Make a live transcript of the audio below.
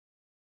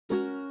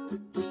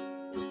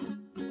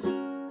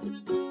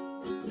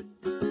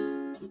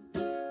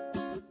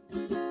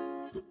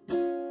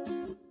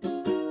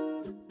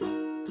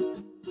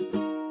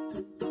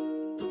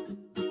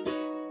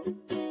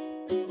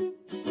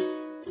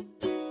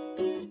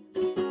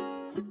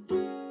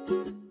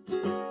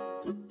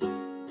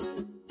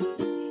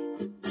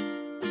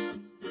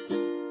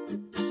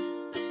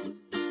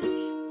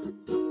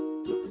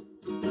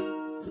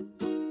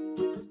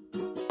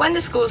When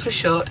the schools were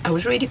shut, I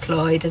was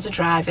redeployed as a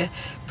driver,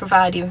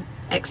 providing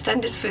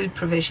extended food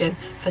provision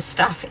for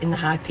staff in the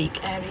High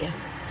Peak area.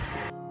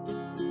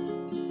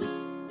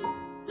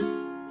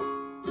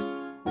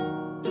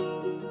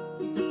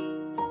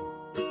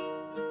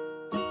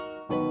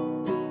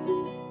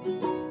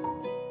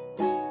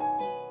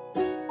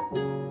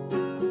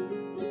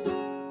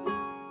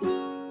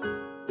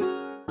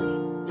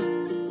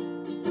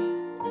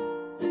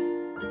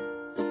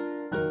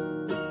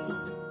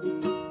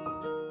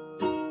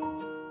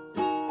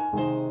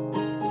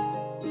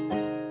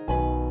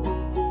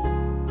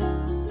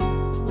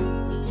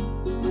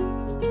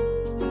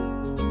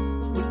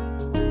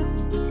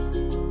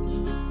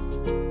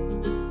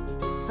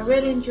 I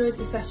really enjoyed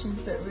the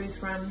sessions that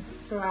Ruth ran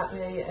throughout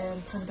the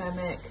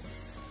pandemic.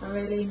 I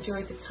really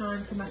enjoyed the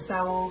time for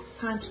myself,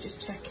 time to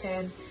just check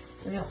in,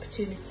 and the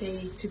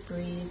opportunity to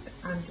breathe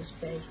and just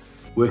be.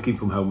 Working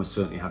from home has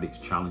certainly had its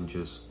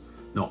challenges,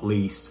 not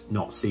least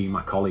not seeing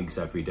my colleagues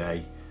every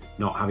day,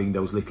 not having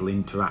those little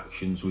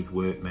interactions with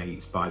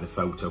workmates by the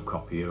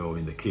photocopier or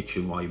in the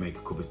kitchen while you make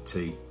a cup of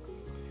tea.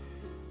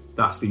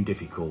 That's been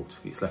difficult.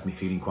 It's left me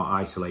feeling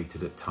quite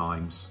isolated at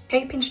times.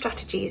 Coping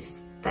strategies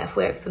that have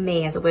worked for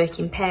me as a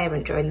working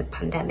parent during the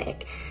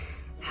pandemic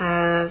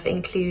have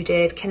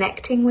included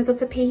connecting with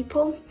other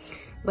people,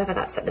 whether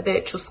that's at the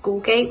virtual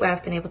school gate where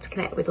I've been able to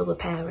connect with other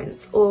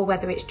parents, or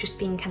whether it's just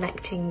been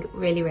connecting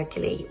really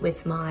regularly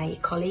with my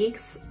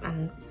colleagues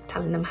and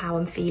telling them how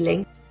I'm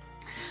feeling.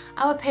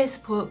 Our peer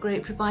support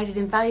group provided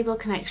invaluable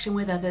connection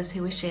with others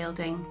who were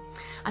shielding.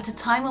 At a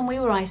time when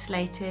we were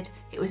isolated,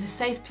 it was a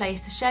safe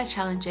place to share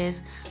challenges,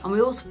 and we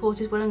all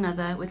supported one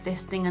another with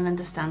listening and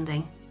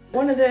understanding.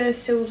 One of the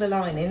silver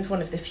linings,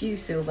 one of the few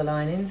silver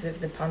linings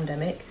of the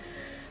pandemic,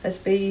 has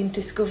been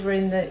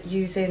discovering that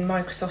using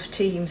Microsoft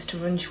Teams to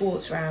run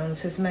Schwartz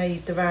rounds has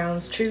made the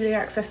rounds truly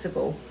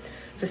accessible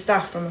for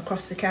staff from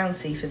across the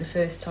county for the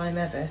first time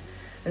ever.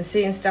 And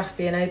seeing staff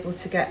being able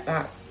to get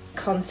that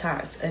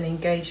contact and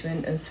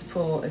engagement and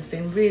support has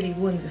been really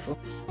wonderful.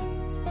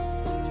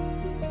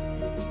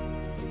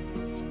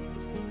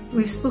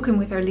 We've spoken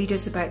with our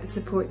leaders about the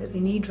support that they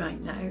need right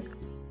now.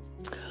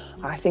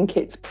 I think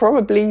it's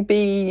probably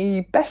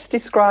be best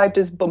described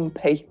as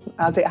bumpy,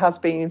 as it has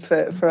been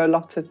for a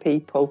lot of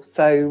people.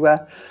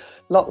 So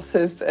lots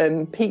of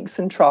peaks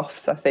and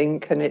troughs, I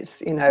think, and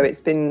it's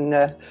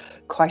been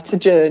quite a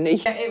journey.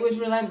 It was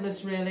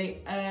relentless, really.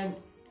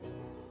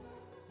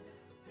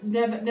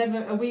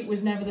 Never a week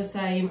was never the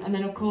same. And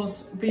then, of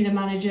course, being a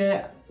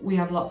manager, we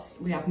have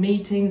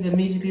meetings and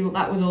meeting people.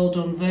 That was all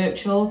done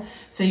virtual.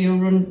 So you're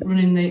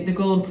running the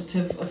gauntlet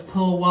of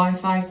poor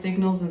Wi-Fi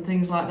signals and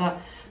things like that.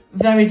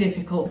 Very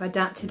difficult. We've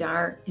adapted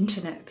our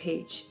intranet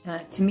page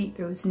to meet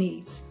those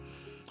needs.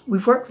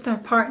 We've worked with our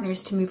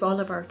partners to move all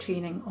of our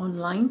training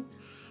online,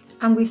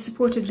 and we've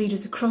supported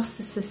leaders across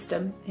the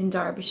system in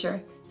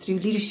Derbyshire through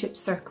leadership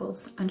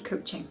circles and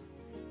coaching.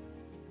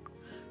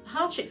 The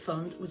Hardship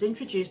Fund was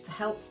introduced to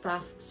help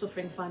staff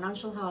suffering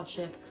financial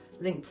hardship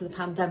linked to the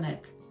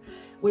pandemic.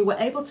 We were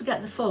able to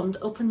get the fund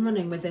up and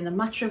running within a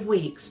matter of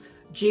weeks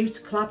due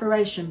to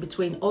collaboration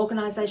between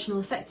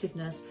organisational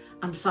effectiveness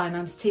and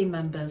finance team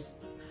members.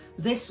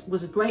 This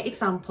was a great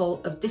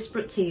example of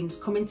disparate teams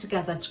coming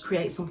together to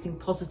create something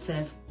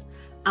positive.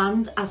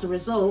 And as a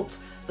result,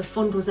 the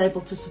fund was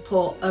able to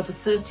support over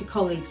 30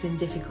 colleagues in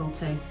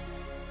difficulty.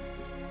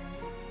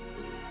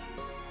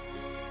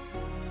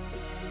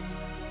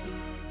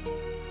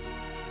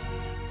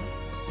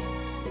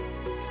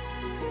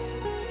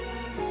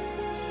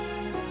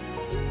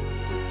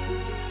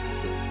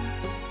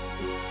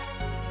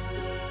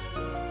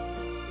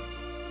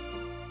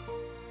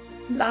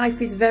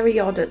 Life is very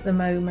odd at the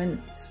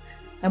moment,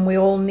 and we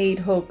all need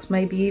hugs,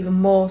 maybe even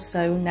more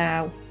so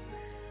now.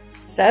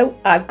 So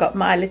I've got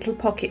my little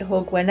pocket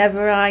hug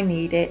whenever I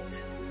need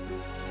it.